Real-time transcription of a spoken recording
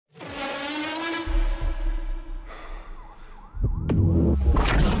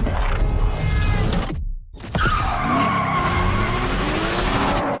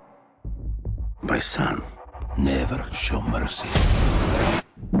son, never show mercy.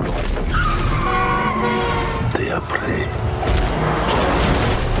 They are prey.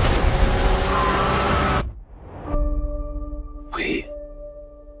 We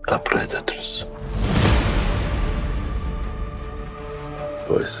are predators.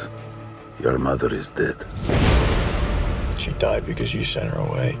 Boys, your mother is dead. She died because you sent her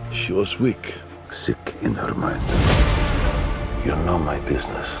away. She was weak, sick in her mind. You know my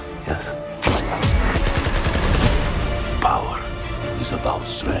business, yes? Power is about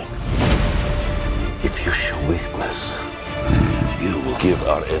strength. If you show weakness, you will give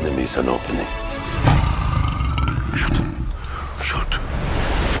our enemies an opening. Shoot. Shoot.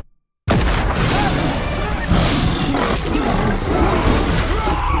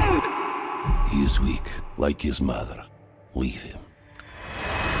 He is weak, like his mother. Leave him.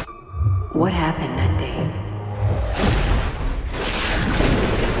 What happened that day?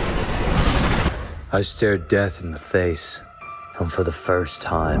 I stared death in the face, and for the first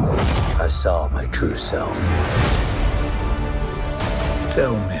time, I saw my true self.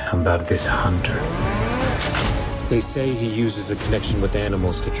 Tell me about this hunter. They say he uses a connection with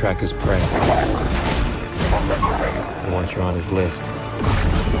animals to track his prey. And once you're on his list,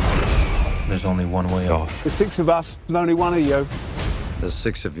 there's only one way off. There's 6 of us, and only one of you. There's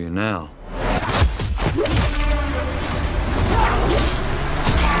 6 of you now.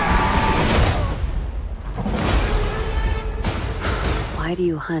 Why do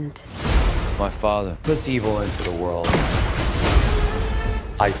you hunt? My father puts evil into the world.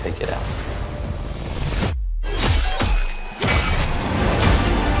 I take it out.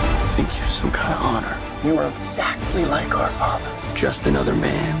 I think you have some kind of honor. You are exactly like our father. Just another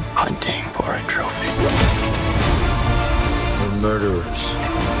man hunting for a trophy. We're murderers.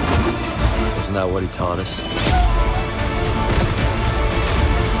 Isn't that what he taught us?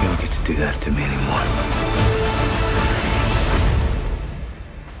 You don't get to do that to me anymore.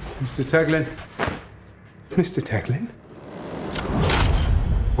 Mr. Taglin? Mr. Taglin?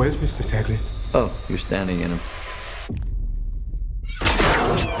 Where's Mr. Taglin? Oh, you're standing in him.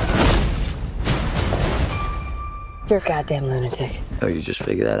 You're a goddamn lunatic. Oh, you just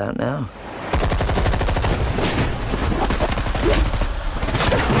figured that out now?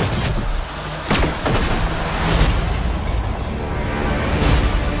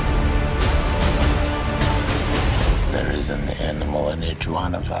 There is an animal in each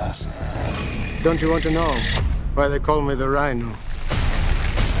one of us. Don't you want to know why they call me the Rhino?